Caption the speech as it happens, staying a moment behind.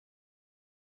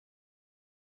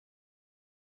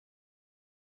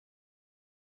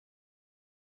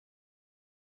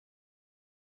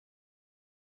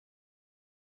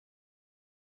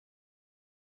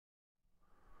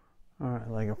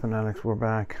Alright, Lego Fanatics, we're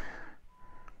back.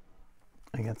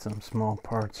 I got some small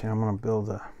parts here. I'm going to build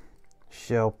a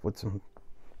shelf with some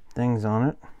things on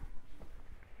it.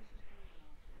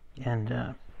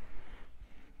 And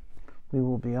we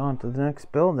will be on to the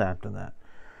next build after that.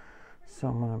 So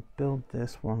I'm going to build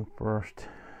this one first.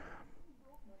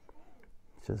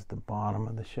 It's just the bottom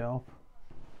of the shelf.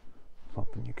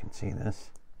 Hoping you can see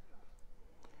this.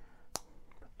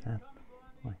 Put that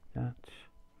like that.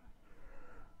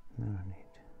 Then I need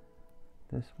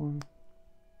this one.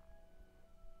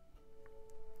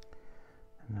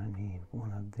 And I need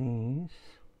one of these.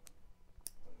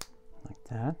 Like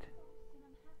that.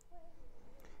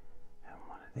 And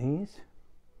one of these.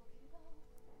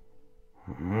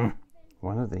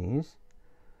 One of these.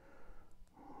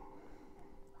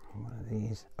 One of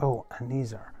these. Oh, and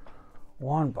these are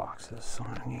wand boxes, so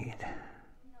I need.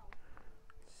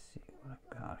 Let's see what I've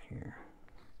got here.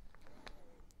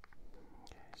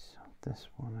 Okay, so this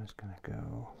one is going to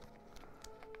go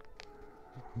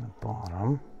on the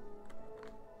bottom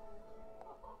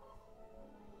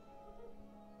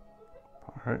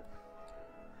part.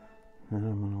 Then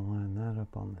I'm going to line that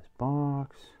up on this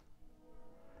box.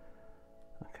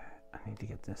 Okay, I need to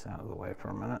get this out of the way for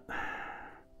a minute.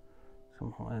 So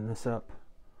I'm going to line this up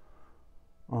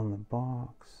on the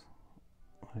box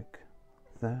like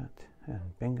that,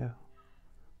 and bingo,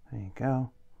 there you go.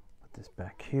 Put this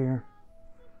back here.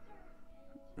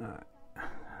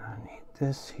 I need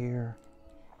this here,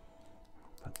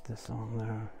 put this on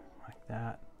there like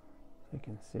that, so you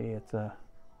can see it's a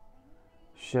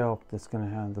shelf that's going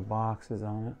to have the boxes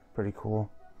on it. Pretty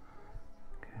cool.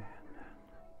 Okay, and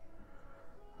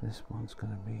then this one's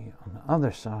going to be on the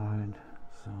other side,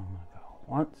 so I'm going to go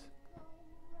once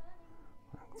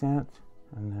that,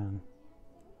 and then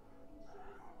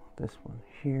this one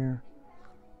here.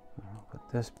 I'll put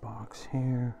this box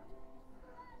here.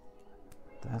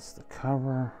 That's the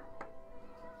cover.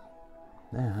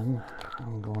 Then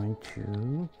I'm going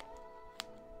to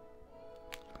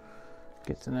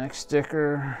get the next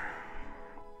sticker.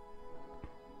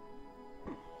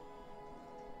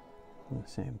 The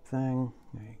same thing.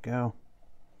 There you go.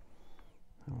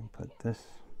 I'll put this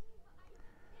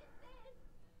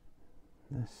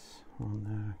on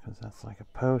there because that's like a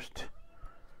post.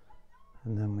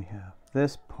 And then we have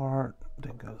this part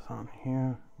that goes on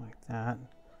here like that.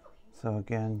 So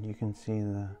again, you can see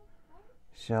the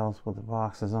shelves with the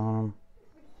boxes on them.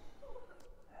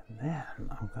 And then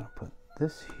I'm going to put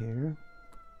this here.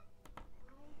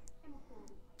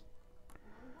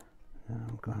 And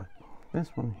I'm going to put this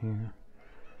one here.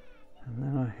 And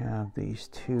then I have these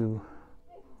two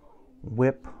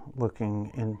whip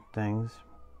looking in things.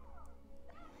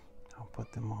 I'll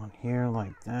put them on here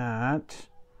like that.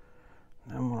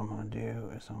 Then what I'm going to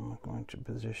do is I'm going to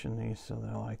position these so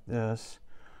they're like this.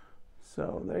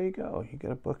 So there you go. You get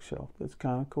a bookshelf that's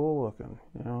kind of cool looking.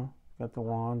 You know, got the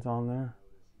wands on there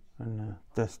and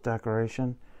this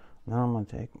decoration. Then I'm going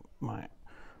to take my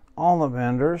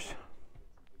Ollivanders.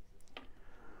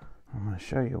 I'm going to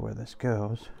show you where this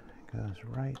goes. It goes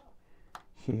right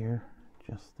here,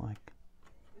 just like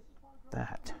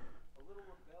that.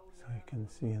 So you can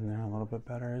see in there a little bit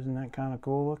better. Isn't that kind of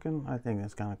cool looking? I think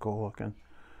that's kind of cool looking.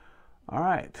 All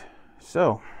right,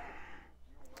 so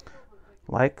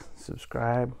like,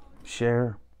 subscribe,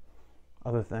 share,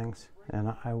 other things,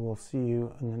 and I will see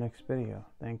you in the next video.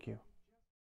 Thank you.